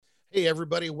Hey,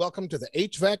 everybody. Welcome to the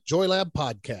HVAC Joy Lab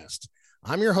podcast.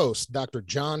 I'm your host, Dr.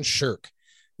 John Shirk.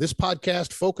 This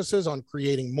podcast focuses on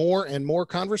creating more and more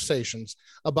conversations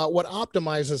about what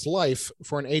optimizes life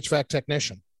for an HVAC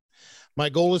technician. My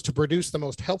goal is to produce the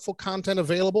most helpful content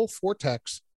available for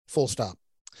techs, full stop.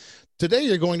 Today,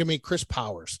 you're going to meet Chris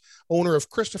Powers, owner of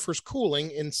Christopher's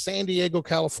Cooling in San Diego,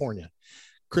 California.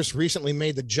 Chris recently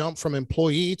made the jump from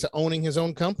employee to owning his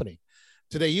own company.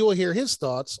 Today, you will hear his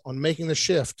thoughts on making the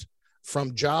shift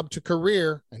from job to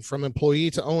career and from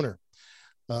employee to owner.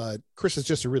 Chris is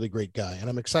just a really great guy, and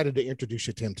I'm excited to introduce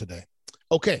you to him today.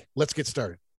 Okay, let's get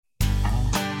started.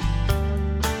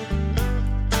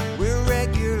 We're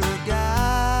regular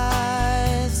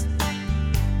guys,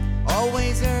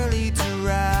 always early to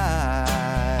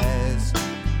rise.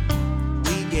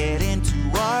 We get into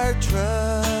our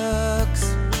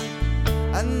trucks,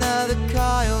 another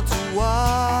Kyle to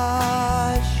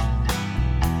wash.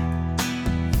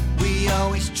 We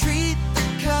always treat the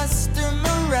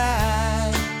customer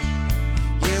right.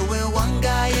 Yeah, we're one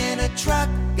guy in a truck,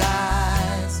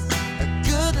 guys. A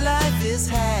good life is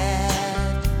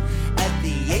had at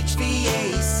the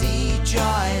HVAC Joy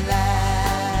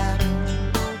Lab.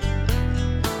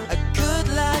 A good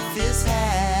life is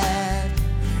had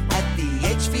at the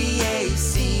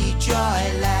HVAC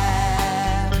Joy Lab.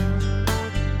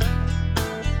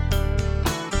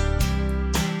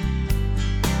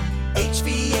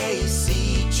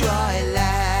 HVAC Joy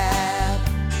Lab.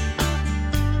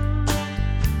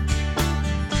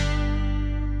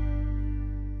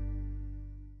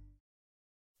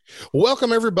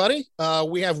 Welcome, everybody.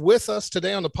 We have with us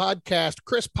today on the podcast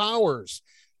Chris Powers,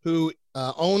 who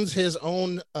owns his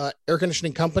own air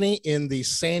conditioning company in the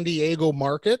San Diego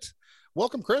market.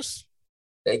 Welcome, Chris.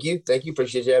 Thank you.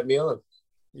 Appreciate you having me on.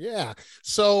 Yeah.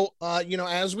 So,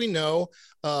 as we know,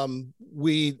 or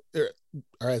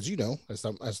as you know, as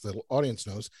the audience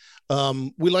knows,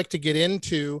 we like to get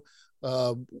into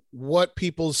what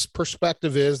people's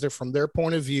perspective is from their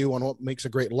point of view on what makes a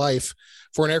great life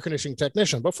for an air conditioning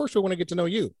technician. But first, we want to get to know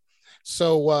you.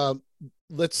 So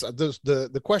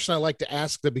the question I like to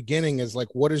ask at the beginning is like,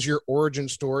 what is your origin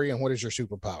story and what is your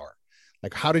superpower?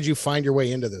 Like, how did you find your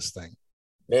way into this thing?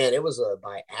 Man, it was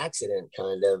by accident,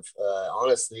 kind of.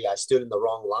 Honestly, I stood in the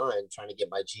wrong line trying to get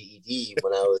my GED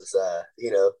when I was,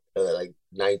 like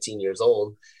 19 years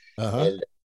old. Uh-huh.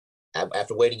 And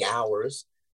after waiting hours,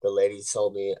 the lady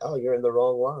told me, "Oh, you're in the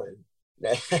wrong line."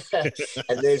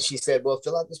 And then she said, "Well,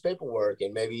 fill out this paperwork,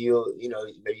 and maybe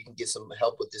maybe you can get some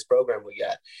help with this program we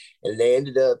got." And they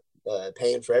ended up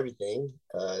paying for everything.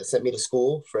 Sent me to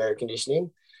school for air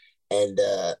conditioning, and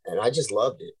I just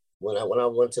loved it. When I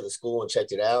went to the school and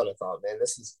checked it out, I thought, man,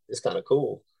 this is kind of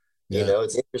cool. Yeah.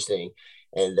 It's interesting.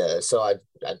 And so I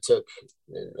took,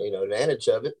 advantage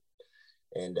of it.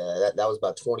 And that was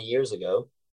about 20 years ago.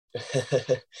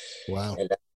 Wow.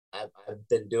 And I've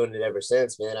been doing it ever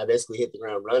since, man. I basically hit the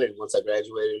ground running. Once I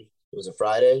graduated, it was a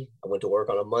Friday. I went to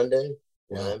work on a Monday.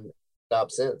 Wow. And I've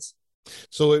stopped since.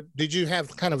 So did you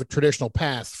have kind of a traditional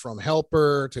path from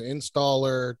helper to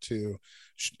installer to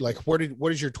what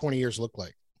does your 20 years look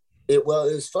like? It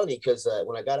was funny because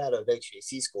when I got out of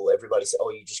HVAC school, everybody said,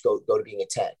 "Oh, you just go to being a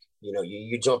tech.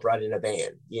 You jump right in a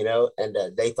van." And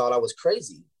they thought I was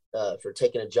crazy for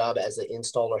taking a job as an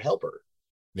installer helper.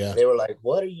 Yeah, they were like,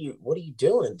 "What are you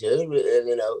doing, dude?" And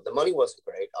the money wasn't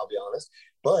great, I'll be honest,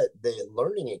 but the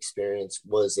learning experience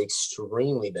was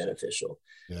extremely beneficial.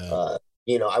 Yeah.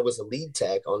 I was a lead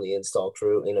tech on the install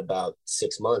crew in about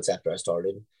 6 months after I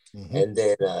started. Mm-hmm. And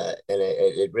then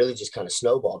it really just kind of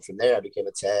snowballed from there. I became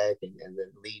a tech and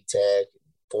then lead tech,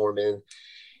 foreman.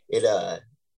 It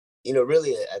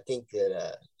really, I think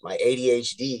that my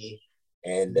ADHD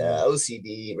and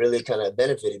OCD really kind of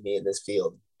benefited me in this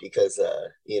field because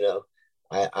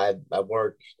I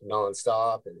work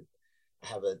nonstop and I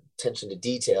have a attention to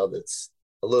detail that's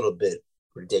a little bit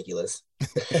ridiculous.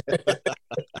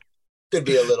 Could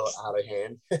be a little out of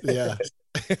hand. Yeah.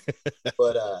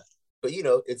 But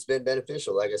it's been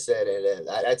beneficial, like I said, and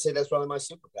I'd say that's probably my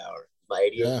superpower, my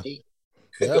ADHD.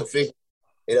 Yeah.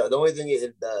 The only thing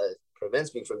it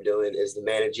prevents me from doing is the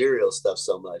managerial stuff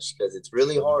so much because it's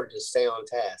really hard to stay on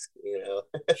task.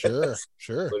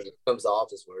 Sure. When it comes to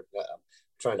office work, I'm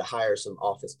trying to hire some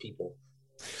office people,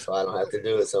 so I don't have to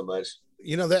do it so much.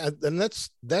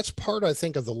 That's part, I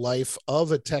think, of the life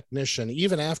of a technician,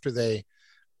 even after they,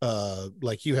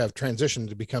 like you have transitioned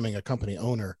to becoming a company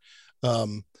owner.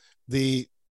 The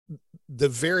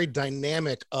very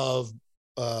dynamic of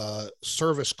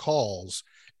service calls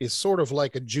is sort of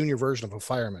like a junior version of a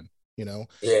fireman.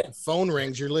 Yeah. Phone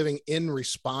rings, you're living in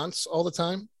response all the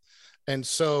time. And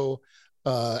so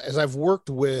as I've worked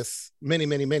with many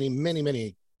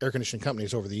air conditioning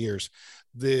companies over the years,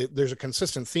 there's a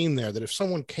consistent theme there that if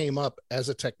someone came up as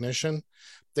a technician,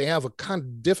 they have a kind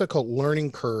of difficult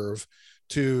learning curve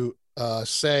to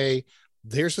say,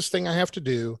 there's this thing I have to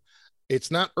do.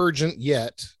 It's not urgent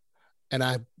yet. And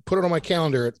I put it on my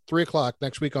calendar at 3:00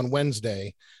 next week on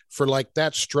Wednesday for like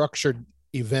that structured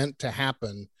event to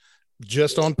happen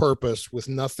just on purpose with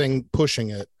nothing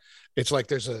pushing it. It's like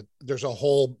there's a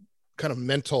whole kind of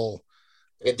mental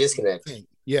a disconnect thing.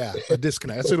 Yeah, a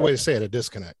disconnect. That's a good way to say it, a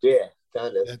disconnect. Yeah,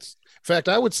 kind of. In fact,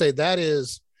 I would say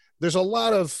there's a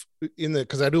lot of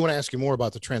because I do want to ask you more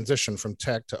about the transition from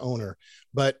tech to owner,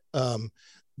 but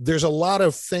there's a lot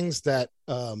of things that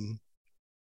when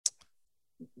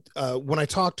I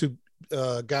talk to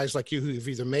guys like you who've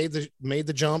either made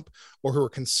the jump or who are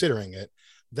considering it,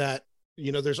 that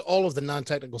there's all of the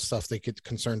non-technical stuff they get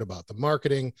concerned about, the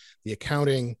marketing, the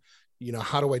accounting,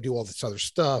 how do I do all this other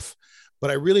stuff? But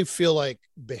I really feel like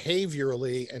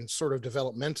behaviorally and sort of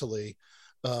developmentally,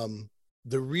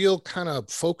 the real kind of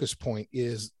focus point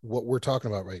is what we're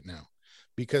talking about right now.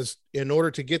 Because in order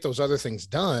to get those other things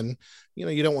done,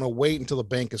 you don't want to wait until the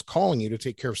bank is calling you to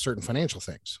take care of certain financial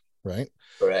things, right?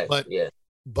 Correct.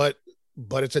 But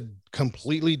it's a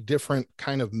completely different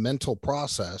kind of mental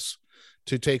process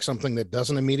to take something that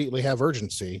doesn't immediately have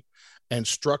urgency and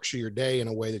structure your day in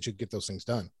a way that you get those things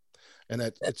done. And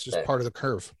it's just part of the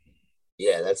curve.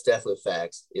 Yeah, that's definitely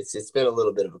facts. It's been a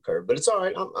little bit of a curve, but it's all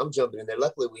right. I'm jumping in there.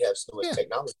 Luckily, we have so much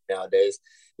technology nowadays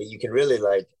that you can really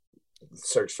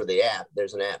search for the app.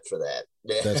 There's an app for that.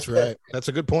 That's right. That's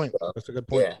a good point.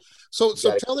 Yeah. So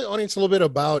tell the audience a little bit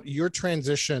about your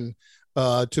transition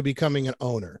to becoming an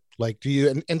owner. Like, do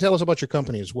you, and tell us about your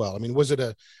company as well. I mean, was it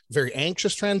a very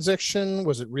anxious transition?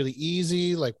 Was it really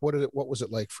easy? Like, what was it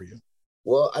like for you?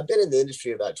 Well, I've been in the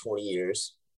industry about 20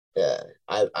 years.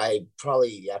 I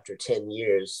probably after 10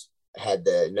 years had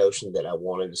the notion that I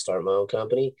wanted to start my own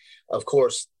company. Of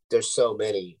course, there's so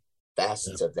many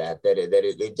facets of that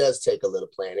it does take a little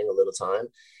planning, a little time.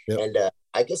 Yep. And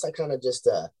I guess I kind of just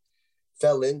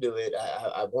fell into it.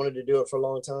 I wanted to do it for a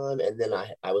long time. And then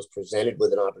I was presented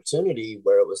with an opportunity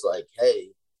where it was like,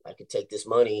 hey, I could take this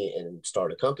money and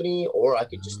start a company, or I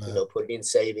could just, put it in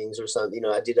savings or something.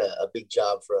 I did a big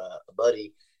job for a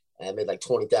buddy. I made like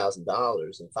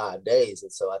 $20,000 in 5 days.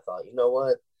 And so I thought, you know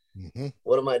what? Mm-hmm.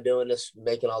 What am I doing this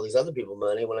making all these other people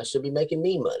money when I should be making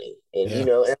me money? And,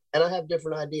 and I have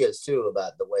different ideas too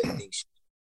about the way things should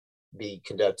be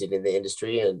conducted in the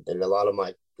industry. And a lot of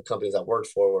the companies I worked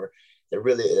for they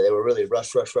were really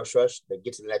rush to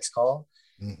get to the next call.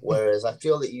 Mm-hmm. Whereas I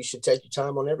feel that you should take your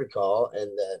time on every call and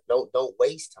don't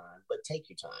waste time, but take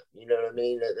your time. You know what I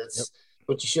mean? That's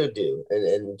what you should do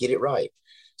and get it right.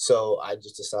 So I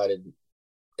just decided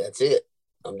that's it.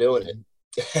 I'm doing it.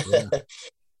 Yeah.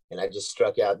 And I just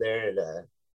struck out there and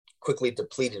quickly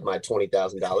depleted my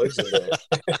 $20,000.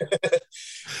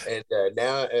 And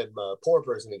now I'm a poor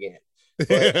person again.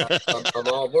 But I'm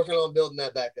all working on building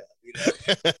that back up.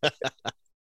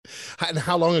 And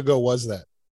how long ago was that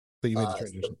you made the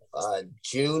transition?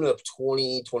 June of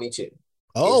 2022.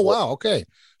 Oh, wow. Okay.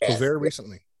 So very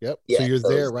recently. Yep. Yeah, so you're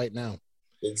there right now.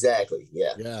 Exactly.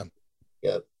 Yeah. Yeah.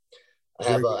 Yep. I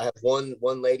have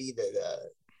one lady that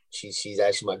she's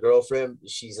actually my girlfriend.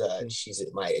 She's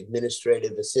my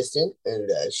administrative assistant, and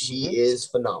she is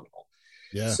phenomenal.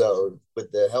 Yeah. So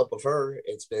with the help of her,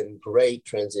 it's been great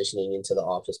transitioning into the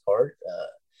office part.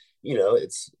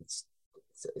 It's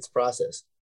process.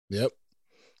 Yep.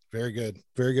 Very good.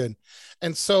 Very good.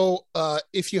 And so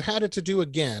if you had it to do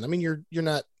again, I mean, you're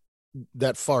not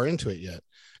that far into it yet.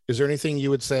 Is there anything you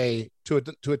would say to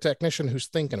a technician who's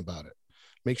thinking about it?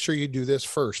 Make sure you do this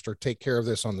first or take care of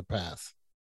this on the path.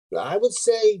 I would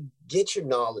say get your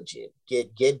knowledge in,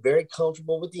 get very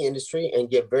comfortable with the industry and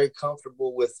get very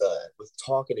comfortable with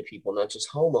talking to people, not just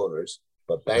homeowners,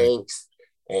 but banks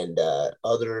and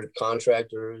other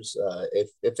contractors.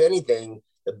 If anything,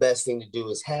 the best thing to do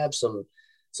is have some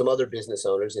other business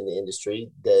owners in the industry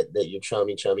that you're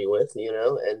chummy with,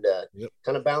 and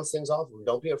kind of bounce things off of them.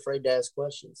 Don't be afraid to ask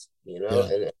questions,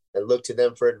 and look to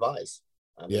them for advice.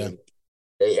 I mean,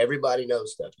 everybody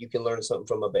knows stuff. You can learn something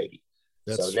from a baby.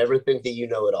 So never think that you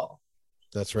know it all.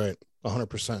 That's right.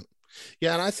 100%.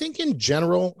 Yeah. And I think in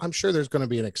general, I'm sure there's going to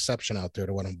be an exception out there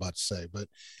to what I'm about to say, but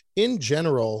in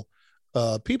general,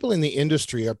 people in the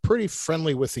industry are pretty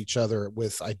friendly with each other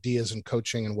with ideas and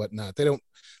coaching and whatnot.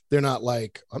 They're not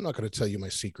like, I'm not going to tell you my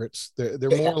secrets. They're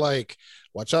more like,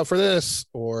 watch out for this,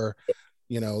 or,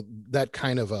 that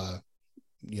kind of Well,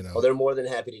 they're more than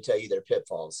happy to tell you their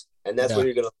pitfalls, and that's where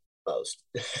you're going to most.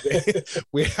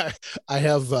 I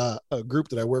have a group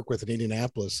that I work with in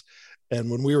Indianapolis, And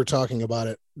when we were talking about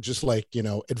it, just like,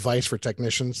 advice for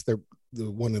technicians,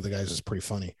 one of the guys is pretty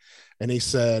funny. And he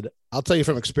said, I'll tell you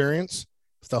from experience,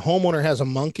 if the homeowner has a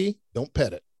monkey, don't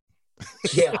pet it.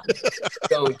 Yeah.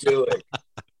 Don't do it.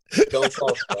 Don't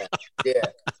fall for that. Yeah.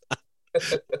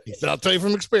 He said, I'll tell you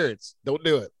from experience, don't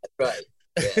do it. Right.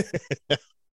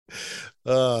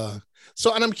 Yeah.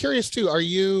 So, and I'm curious too, are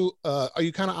you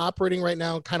kind of operating right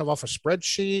now kind of off a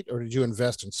spreadsheet, or did you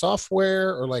invest in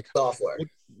software, or like Software?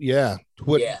 Yeah.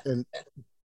 Yeah.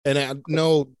 And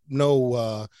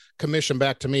no commission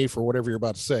back to me for whatever you're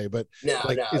about to say, but No,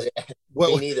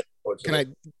 what, me neither.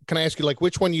 can I ask you, like,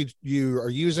 which one you are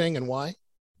using and why?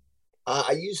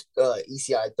 I use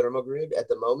ECI Thermogrid at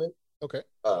the moment. Okay.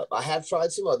 I have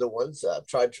tried some other ones. I've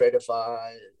tried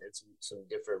Tradify and some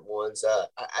different ones.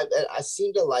 I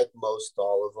seem to like most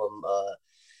all of them.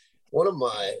 One of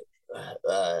my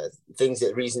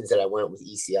reasons that I went with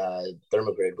ECI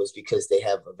Thermogrid was because they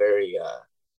have a very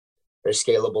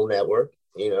scalable network.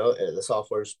 And the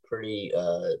software is pretty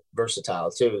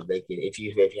versatile too. They can, if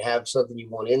you have something you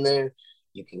want in there,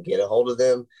 you can get a hold of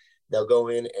them. They'll go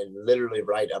in and literally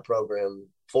write a program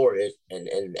for it and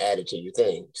add it to your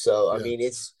thing. So, I mean,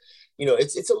 it's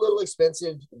a little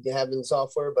expensive having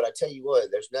software, but I tell you what,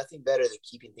 there's nothing better than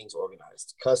keeping things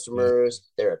organized. Customers,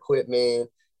 their equipment,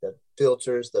 the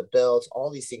filters, the belts, all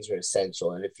these things are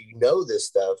essential. And if you know this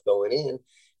stuff going in,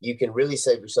 you can really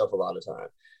save yourself a lot of time.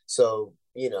 So,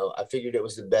 I figured it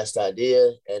was the best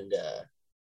idea, and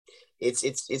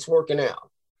it's working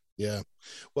out. Yeah.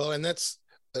 Well, and that's,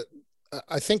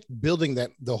 I think building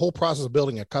the whole process of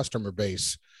building a customer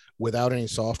base without any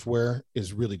software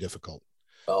is really difficult.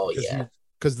 Oh, yeah.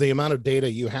 Because the amount of data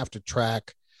you have to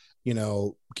track,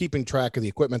 keeping track of the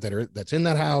equipment that's in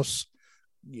that house,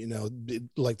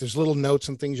 like there's little notes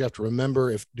and things you have to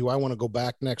remember. Do I want to go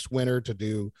back next winter to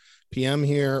do PM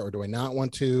here, or do I not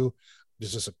want to?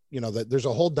 There's just, that there's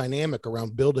a whole dynamic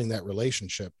around building that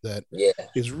relationship that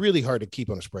is really hard to keep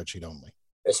on a spreadsheet only.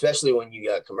 Especially when you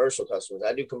got commercial customers.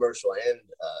 I do commercial and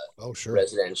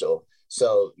residential.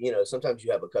 So, sometimes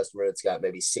you have a customer that's got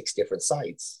maybe 6 different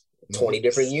sites, 20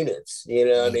 different units.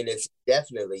 I mean, it's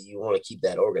definitely, you want to keep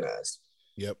that organized.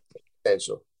 Yep.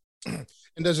 Essential.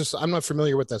 And I'm not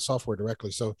familiar with that software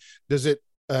directly. So does it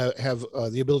have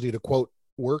the ability to quote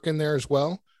work in there as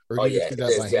well? Or do you just do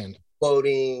that by hand?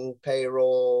 Quoting,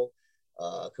 payroll,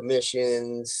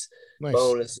 commissions,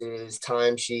 bonuses,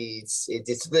 timesheets.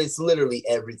 It's literally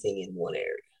everything in one area.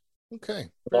 Okay.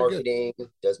 Marketing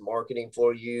does marketing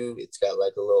for you. It's got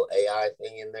like a little AI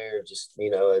thing in there. Just,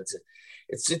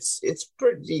 it's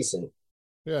pretty decent.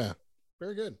 Yeah.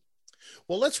 Very good.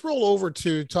 Well, let's roll over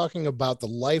to talking about the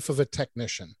life of a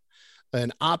technician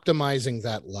and optimizing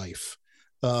that life.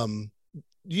 Do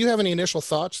you have any initial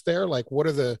thoughts there? Like, what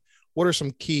are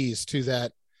some keys to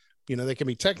that? They can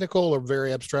be technical or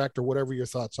very abstract, or whatever your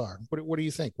thoughts are. What do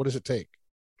you think? What does it take?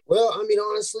 Well, I mean,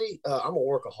 honestly, I'm a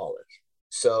workaholic.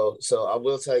 So I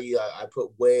will tell you, I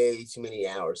put way too many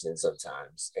hours in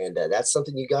sometimes, and that's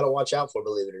something you got to watch out for.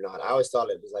 Believe it or not, I always thought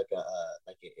it was like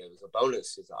it was a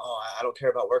bonus. It's I don't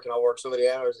care about working. I'll work so many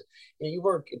hours. You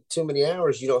work too many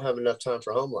hours, you don't have enough time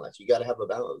for home life. You got to have a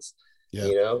balance.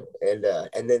 Yeah.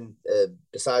 And then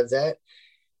besides that,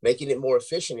 making it more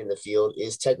efficient in the field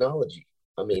is technology.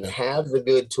 I mean, have the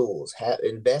good tools.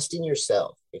 Invest in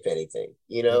yourself, if anything.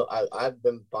 I've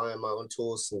been buying my own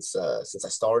tools since I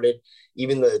started.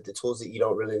 Even the tools that you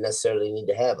don't really necessarily need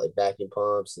to have, like vacuum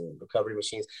pumps and recovery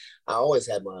machines. I always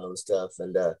had my own stuff,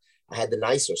 and I had the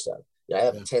nicer stuff. I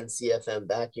have a 10 CFM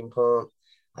vacuum pump.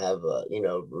 I have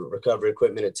recovery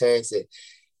equipment and tanks. And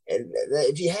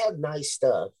if you have nice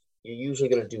stuff, you're usually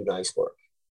going to do nice work.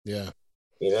 Yeah.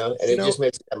 And it just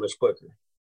makes it that much quicker.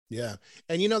 Yeah.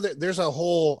 And there's a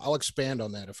whole, I'll expand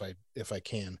on that if I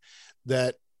can,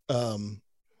 that I'm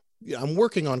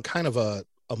working on kind of a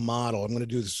model. I'm going to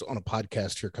do this on a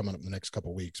podcast here coming up in the next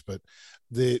couple of weeks, but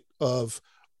of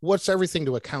what's everything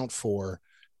to account for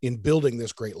in building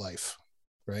this great life,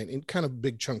 right? In kind of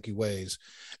big chunky ways.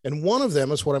 And one of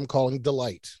them is what I'm calling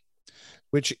delight,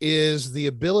 which is the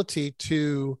ability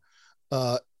to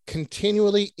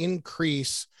continually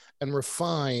increase and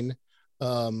refine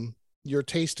your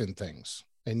taste in things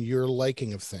and your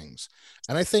liking of things.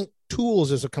 And I think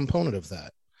tools is a component of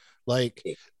that. Like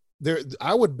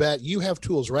I would bet you have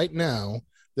tools right now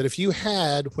that if you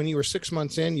had when you were 6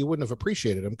 months in, you wouldn't have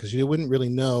appreciated them because you wouldn't really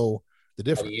know the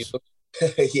difference.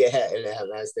 Yeah, and how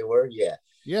nice they were.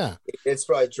 Yeah, it's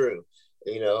probably true.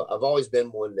 I've always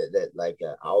been one that like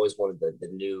I always wanted the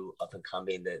new up and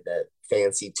coming that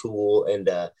fancy tool. And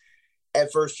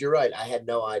at first, you're right, I had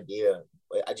no idea.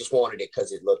 I just wanted it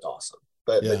because it looked awesome.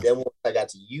 But then once I got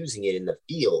to using it in the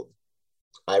field,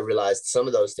 I realized some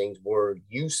of those things were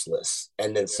useless,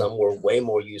 and then some were way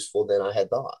more useful than I had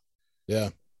thought. Yeah.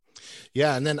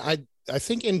 Yeah. And then I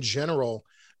think in general,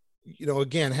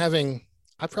 again,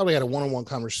 I've probably had a one-on-one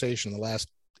conversation in the last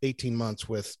 18 months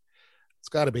with, it's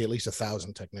got to be at least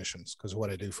 1,000 technicians because of what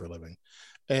I do for a living.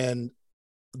 And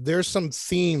there's some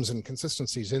themes and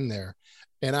consistencies in there.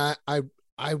 And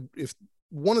if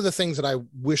one of the things that I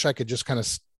wish I could just kind of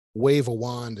wave a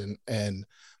wand and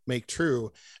make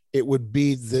true, it would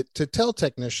be that to tell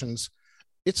technicians,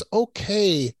 it's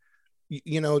okay,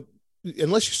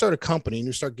 unless you start a company and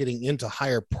you start getting into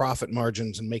higher profit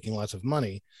margins and making lots of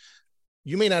money,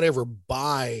 you may not ever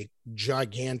buy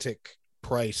gigantic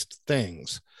priced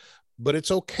things, but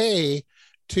it's okay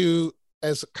to,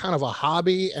 as kind of a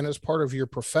hobby and as part of your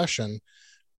profession,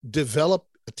 develop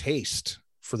a taste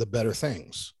for the better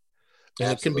things. And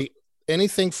Absolutely. It can be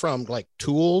anything from like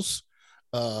tools,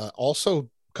 also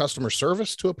customer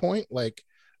service to a point, like,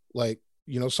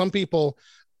 some people,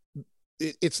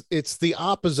 it's the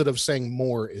opposite of saying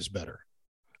more is better.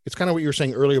 It's kind of what you were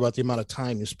saying earlier about the amount of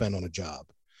time you spend on a job.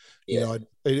 Yeah.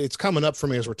 It's coming up for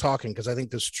me as we're talking, because I think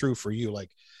this is true for you. Like,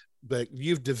 but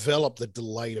you've developed the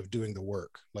delight of doing the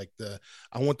work. Like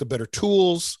I want the better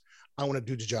tools. I want to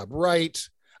do the job right.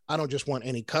 I don't just want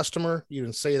any customer. You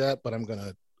didn't say that, but I'm going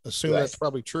to assume that's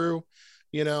probably true.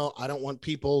 I don't want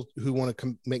people who want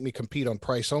to make me compete on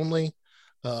price only.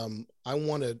 I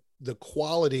wanted the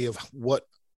quality of what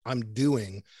I'm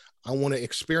doing. I want to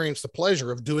experience the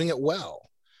pleasure of doing it well.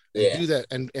 And do that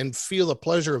and feel the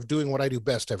pleasure of doing what I do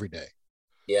best every day.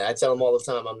 Yeah, I tell them all the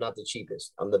time, I'm not the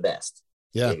cheapest. I'm the best.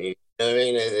 Yeah. You know what I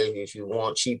mean? If you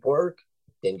want cheap work,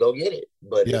 then go get it.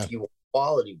 But if you want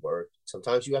quality work,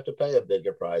 sometimes you have to pay a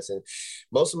bigger price. And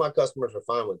most of my customers are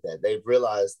fine with that. They've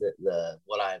realized that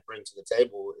what I bring to the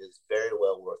table is very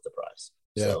well worth the price.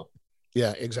 Yeah. So.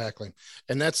 Yeah, exactly.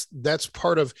 And that's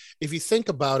part of, if you think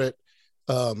about it,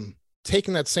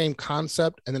 taking that same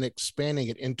concept and then expanding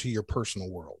it into your personal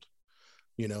world.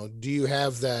 Do you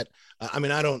have that? I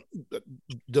mean,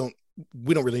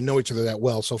 we don't really know each other that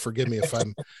well. So forgive me if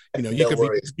I'm, you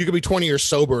could be 20 years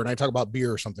sober and I talk about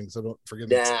beer or something. So don't forgive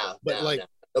me. No.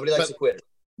 Nobody likes to quit.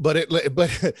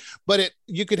 But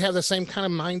you could have the same kind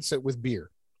of mindset with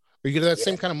beer, or you could have that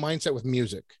same kind of mindset with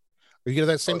music, or you could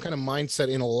have that same kind of mindset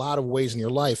in a lot of ways in your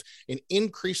life, and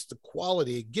increase the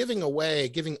quality, giving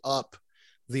up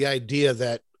the idea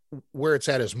that where it's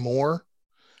at is more,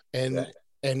 and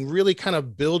really kind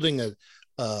of building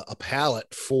a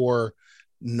palette for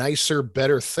nicer,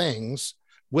 better things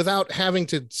without having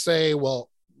to say, well,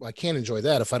 I can't enjoy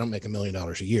that if I don't make $1 million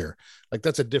a year. Like,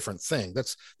 that's a different thing.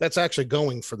 That's actually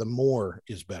going for the more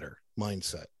is better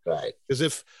mindset. Right.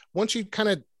 Because once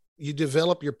you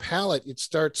develop your palette, it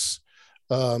starts,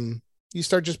 you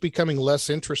start just becoming less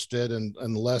interested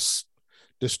and less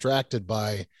distracted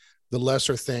by the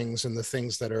lesser things and the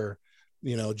things that are,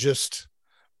 just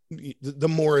the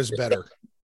more is better.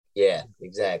 Yeah,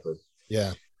 exactly.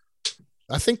 Yeah.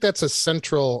 I think that's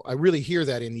I really hear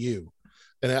that in you.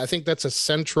 And I think that's a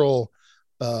central,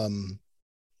 I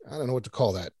don't know what to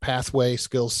call that, pathway,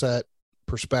 skill set,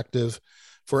 perspective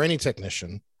for any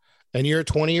technician. And you're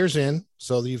 20 years in,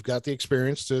 so you've got the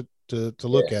experience to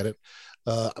look at it.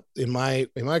 In my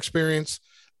experience,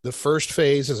 the first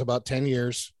phase is about 10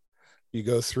 years. You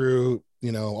go through,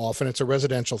 often it's a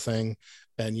residential thing,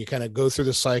 and you kind of go through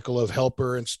the cycle of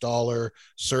helper, installer,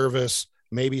 service,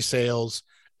 maybe sales,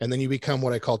 and then you become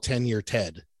what I call 10-year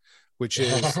TED, which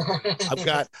is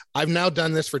I've now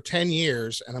done this for 10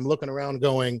 years, and I'm looking around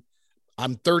going,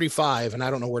 I'm 35 and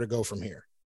I don't know where to go from here.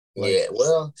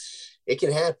 Well, it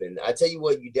can happen. I tell you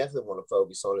what, you definitely want to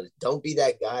focus on is don't be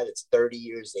that guy that's 30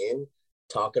 years in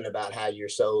talking about how you're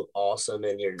so awesome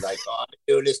and you're like, oh, I've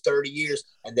been doing this 30 years.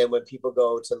 And then when people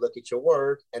go to look at your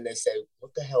work and they say,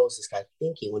 what the hell is this guy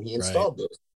thinking when he installed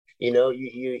this?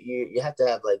 You have to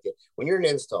have when you're an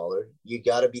installer, you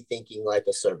got to be thinking like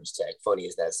a service tech, funny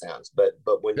as that sounds, but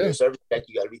when you're a service tech,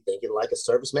 you got to be thinking like a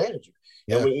service manager.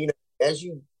 And when, as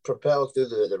you propel through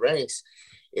the ranks,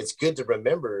 it's good to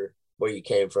remember where you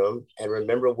came from and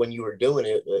remember when you were doing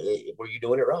it, were you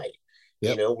doing it right?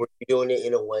 Yep. Were you doing it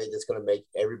in a way that's going to make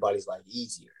everybody's life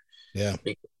easier? Yeah.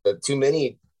 Because too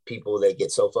many people, they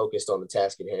get so focused on the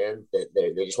task at hand that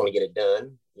they just want to get it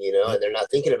done, and they're not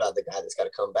thinking about the guy that's got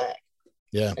to come back.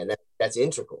 Yeah. And that's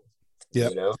integral. Yeah.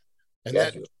 And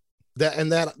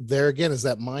that there again is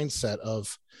that mindset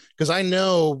of, because I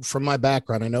know from my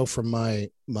background, I know from my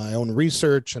own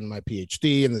research and my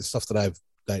PhD and the stuff that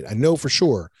I know for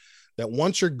sure that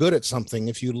once you're good at something,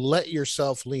 if you let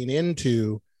yourself lean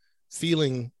into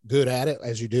feeling good at it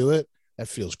as you do it, that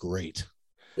feels great.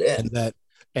 Yeah.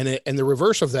 And the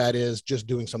reverse of that is just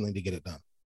doing something to get it done.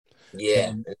 Yeah,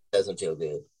 And, it doesn't feel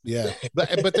good. Yeah.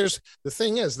 But there's, the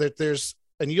thing is that there's,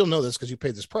 and you'll know this because you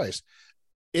paid this price,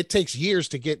 it takes years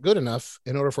to get good enough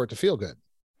in order for it to feel good.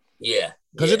 Yeah.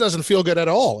 Because it doesn't feel good at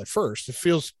all at first. It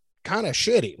feels kind of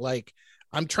shitty. Like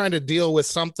I'm trying to deal with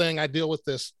something. I deal with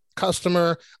this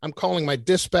customer. I'm calling my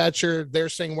dispatcher. They're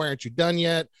saying, why aren't you done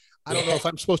yet? I don't know if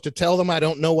I'm supposed to tell them I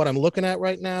don't know what I'm looking at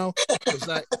right now.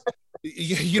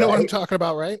 You know what I'm talking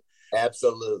about, right?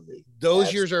 Absolutely.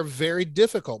 Those years are very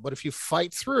difficult, but if you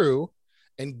fight through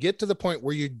and get to the point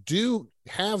where you do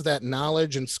have that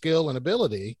knowledge and skill and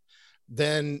ability,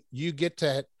 then you get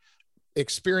to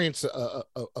experience a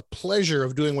pleasure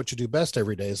of doing what you do best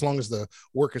every day, as long as the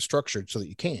work is structured so that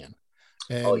you can.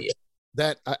 And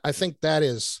that, I think that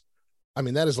is, I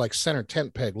mean, that is like center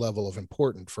tent peg level of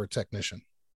important for a technician.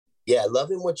 Yeah,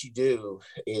 loving what you do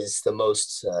is the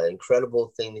most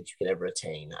incredible thing that you can ever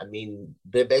attain. I mean,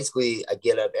 basically, I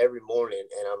get up every morning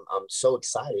and I'm so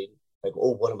excited. Like,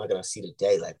 oh, what am I going to see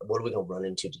today? Like, what are we going to run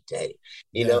into today?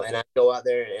 You know, and I go out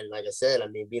there and like I said, I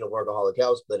mean, being a workaholic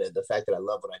helps, but the fact that I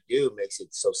love what I do makes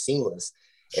it so seamless.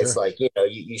 Sure. It's like, you know,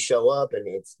 you show up and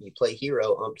you play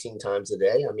hero umpteen times a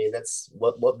day. I mean, that's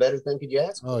what better thing could you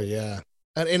ask for? Oh, yeah.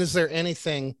 And is there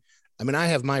anything, I mean, I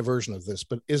have my version of this,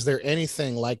 but is there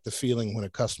anything like the feeling when a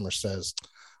customer says,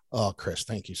 oh, Chris,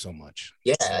 thank you so much?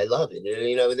 Yeah, I love it.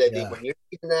 You know, when you're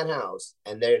in that house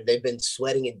and they've been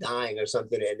sweating and dying or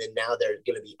something, and then now they're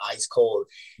going to be ice cold,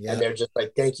 and they're just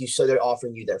like, thank you. So they're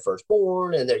offering you their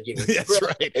firstborn, and they're giving you that's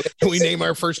right. We name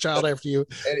our first child after you. And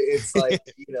it's like,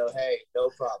 you know, hey, no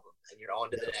problem. And you're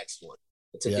on to the next one.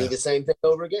 To do the same thing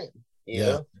over again, you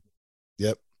know?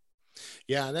 Yep.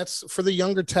 Yeah, and that's for the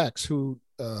younger techs who,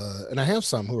 and I have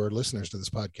some who are listeners to this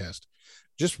podcast,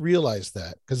 just realize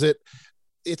that, because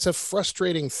it's a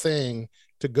frustrating thing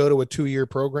to go to a 2-year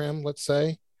program, let's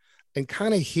say, and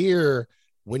kind of hear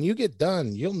when you get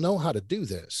done, you'll know how to do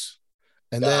this.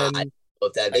 And then I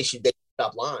love that. They should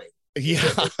stop lying. Yeah.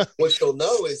 What you'll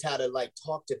know is how to like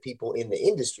talk to people in the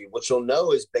industry. What you'll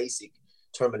know is basic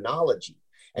terminology.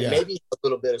 And maybe a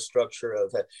little bit of structure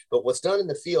of it, but what's done in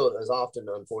the field is often,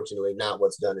 unfortunately, not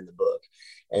what's done in the book.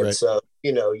 And so,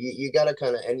 you know, you got to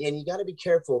kind of, and you got to be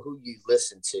careful who you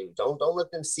listen to. Don't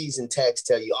let them seasoned techs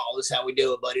tell you, oh, this is how we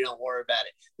do it, buddy. Don't worry about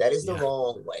it. That is the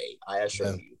wrong way, I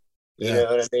assure you. You know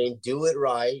what I mean? Do it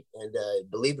right. And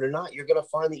believe it or not, you're going to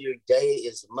find that your day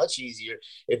is much easier.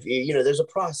 If you know, there's a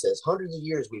process. Hundreds of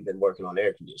years we've been working on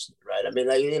air conditioning, right? I mean,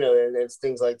 like, you know, and it's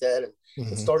things like that.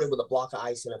 And it started with a block of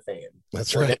ice and a fan.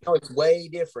 That's right. Now it's way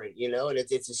different, you know, and it's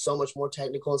just so much more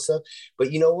technical and stuff.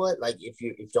 But you know what? Like, if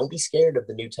don't be scared of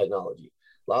the new technology.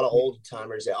 A lot of old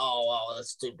timers say, oh,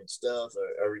 that's stupid stuff,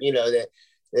 or you know, that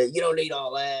you don't need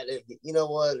all that. You know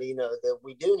what? You know that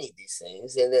we do need these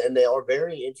things, and they are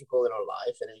very integral in our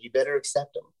life, and you better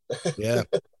accept them. Yeah.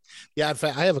 In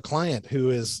fact, I have a client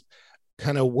who is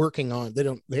kind of working on.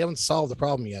 They haven't solved the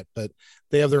problem yet, but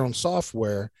they have their own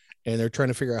software, and they're trying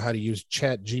to figure out how to use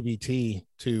ChatGPT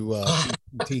to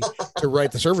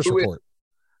write the service report.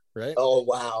 Right? Oh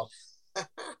wow.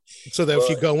 So that if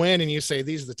you go in and you say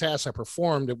these are the tasks I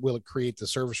performed, it will create the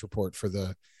service report for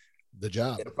the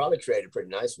job. It'll probably create a pretty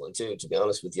nice one too, to be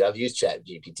honest with you. I've used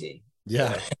ChatGPT.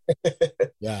 Yeah.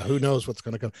 Who knows what's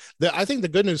going to come. I think the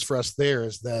good news for us there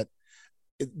is that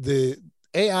the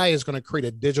AI is going to create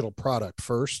a digital product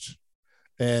first.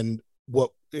 And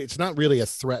it's not really a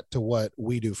threat to what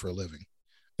we do for a living.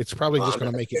 It's probably just going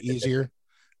to make it easier.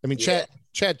 I mean,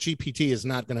 ChatGPT is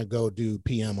not going to go do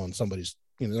PM on somebody's,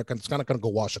 you know, it's not going to go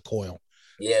wash a coil.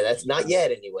 Yeah, that's not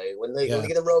yet anyway. When they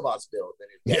get the robots built,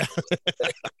 then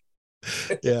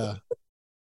yeah.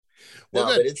 Well,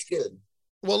 but it's good.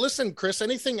 Well, listen, Chris,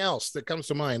 anything else that comes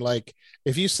to mind? Like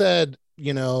if you said,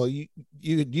 you know,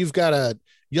 you've got a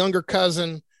younger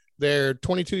cousin, they're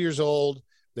 22 years old,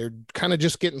 they're kind of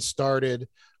just getting started.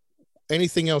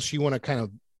 Anything else you want to kind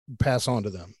of pass on to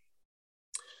them?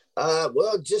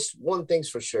 Well, just one thing's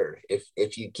for sure.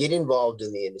 If you get involved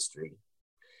in the industry,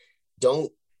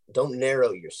 don't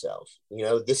narrow yourself. You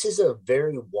know, this is a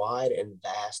very wide and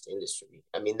vast industry.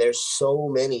 I mean, there's so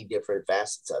many different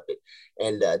facets of it,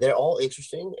 and they're all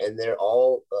interesting, and they're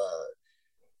all,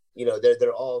 you know,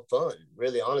 they're all fun.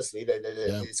 Really, honestly,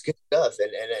 it's good stuff,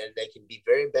 and they can be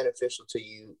very beneficial to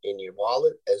you in your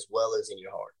wallet as well as in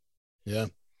your heart. Yeah.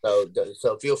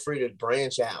 So feel free to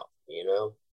branch out. You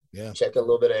know. Yeah. Check a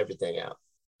little bit of everything out.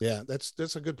 Yeah,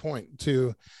 that's a good point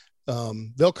too.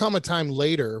 There'll come a time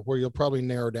later where you'll probably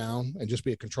narrow down and just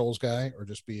be a controls guy or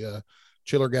just be a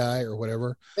chiller guy or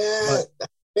whatever.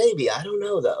 Maybe, I don't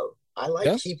know though. I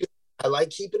like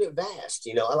keeping it vast.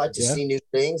 You know, I like to see new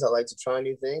things. I like to try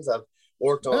new things. I've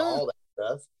worked on all that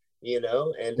stuff, and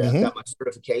got my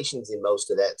certifications in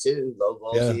most of that too, low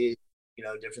voltage,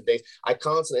 different things. I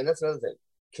constantly, and that's another thing,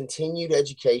 continued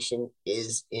education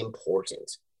is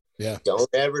important. Yeah. Don't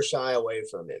ever shy away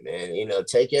from it, man.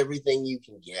 Take everything you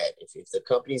can get. If the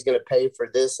company's going to pay for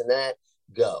this and that,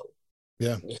 go.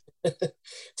 Yeah.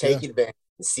 Take advantage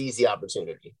and seize the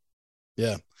opportunity.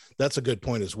 Yeah. That's a good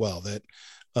point as well. That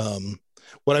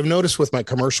what I've noticed with my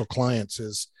commercial clients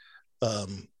is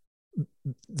if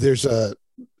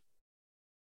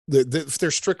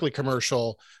they're strictly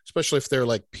commercial, especially if they're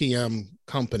like PM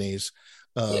companies,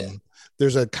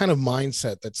 there's a kind of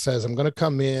mindset that says, I'm going to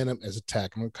come in as a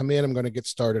tech. I'm going to come in, I'm going to get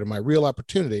started, and my real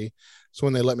opportunity is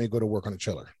when they let me go to work on a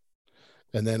chiller.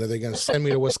 And then are they going to send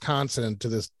me to Wisconsin to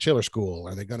this chiller school?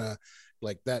 Are they going to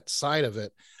like that side of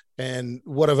it? And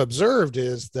what I've observed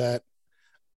is that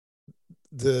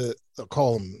I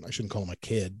shouldn't call him a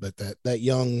kid, but that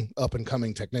young up and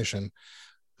coming technician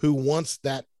who wants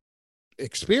that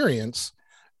experience,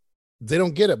 they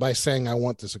don't get it by saying, I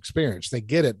want this experience. They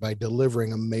get it by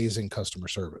delivering amazing customer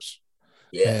service.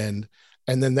 Yeah.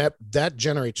 And then that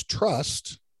generates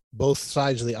trust, both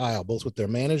sides of the aisle, both with their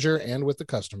manager and with the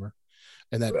customer.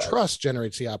 And that trust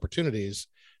generates the opportunities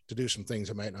to do some things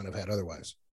they might not have had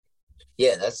otherwise.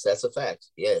 Yeah, that's a fact.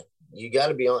 Yeah. You got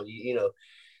to be on,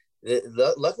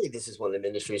 luckily this is one of the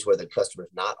industries where the customer's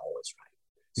not always right.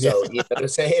 So, you know what I'm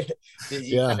saying?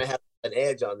 You kind of have an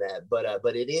edge on that, but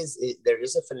there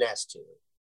is a finesse to it.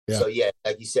 Yeah. So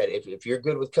like you said, if you're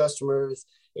good with customers,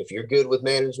 if you're good with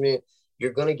management,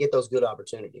 you're going to get those good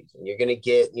opportunities, and you're going to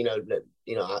get,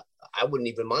 I wouldn't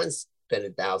even mind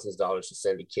spending thousands of dollars to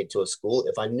send a kid to a school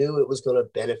if I knew it was going to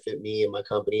benefit me and my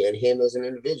company and him as an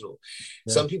individual.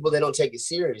 Yeah. Some people, they don't take it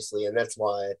seriously, and that's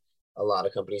why a lot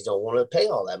of companies don't want to pay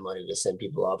all that money to send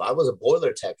people off. I was a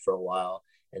boiler tech for a while,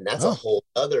 and that's a whole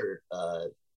other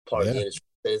part of the industry.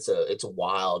 It's a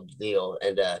wild deal,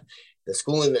 and the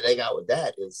schooling that they got with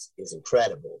that is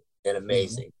incredible and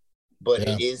amazing. But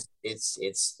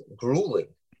it's grueling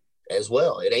as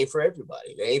well. It ain't for everybody.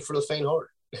 It ain't for the faint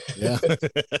heart. Yeah.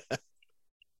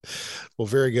 Well,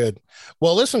 very good.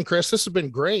 Well, listen, Chris, this has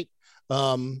been great.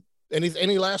 Any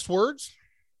last words?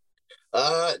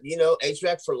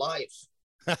 HVAC for life.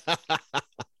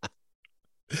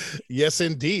 Yes,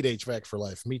 indeed. HVAC for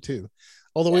life. Me too.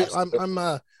 Although I'm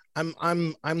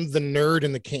the nerd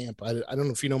in the camp. I don't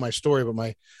know if you know my story, but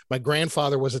my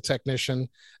grandfather was a technician,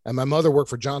 and my mother worked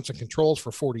for Johnson Controls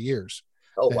for 40 years.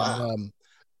 Oh, wow.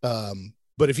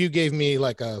 But if you gave me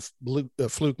like a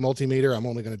fluke multimeter, I'm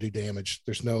only going to do damage.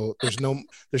 There's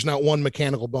not one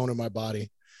mechanical bone in my body.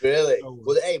 Really?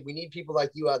 Well, hey, we need people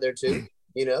like you out there too.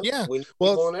 Yeah.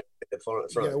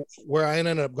 Where I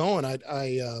ended up going,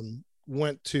 I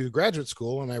went to graduate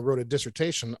school and I wrote a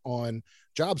dissertation on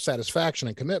job satisfaction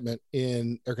and commitment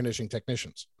in air conditioning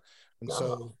technicians. And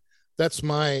so that's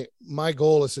my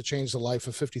goal, is to change the life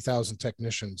of 50,000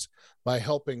 technicians by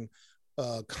helping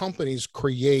companies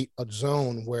create a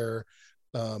zone where,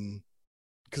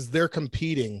 because they're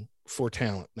competing for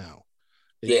talent now.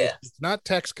 It's not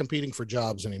techs competing for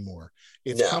jobs anymore.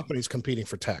 It's companies competing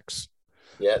for techs.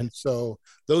 Yeah. And so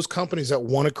those companies that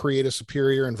want to create a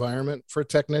superior environment for a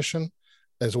technician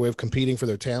as a way of competing for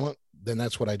their talent, then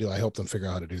that's what I do. I help them figure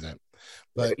out how to do that.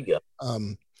 But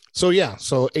so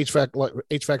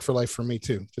HVAC for life for me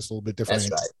too. Just a little bit different.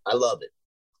 That's right. I love it.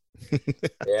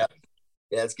 Yeah,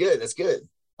 that's good. That's good.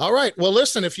 All right. Well,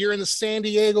 listen, if you're in the San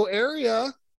Diego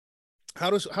area, how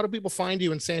do people find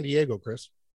you in San Diego, Chris?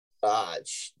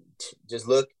 Just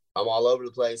look. I'm all over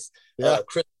the place.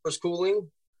 Christopher's Cooling.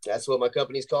 That's what my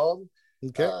company's called.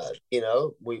 Okay. We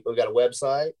got a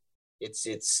website. It's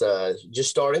just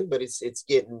starting, but it's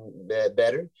getting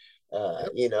better.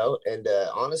 And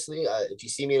honestly, if you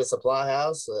see me in a supply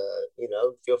house,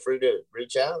 feel free to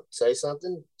reach out, say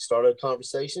something, start a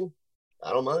conversation.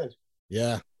 I don't mind.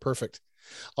 Yeah, perfect.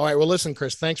 All right. Well, listen,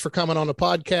 Chris, thanks for coming on the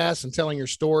podcast and telling your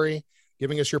story,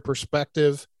 giving us your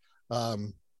perspective.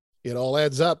 It all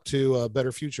adds up to a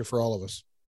better future for all of us.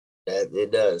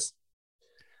 It does.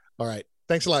 All right.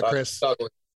 Thanks a lot, Chris. All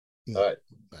right.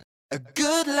 Bye. A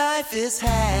good life is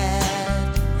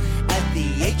had at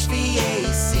the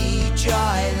HVAC Joy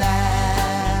Lab.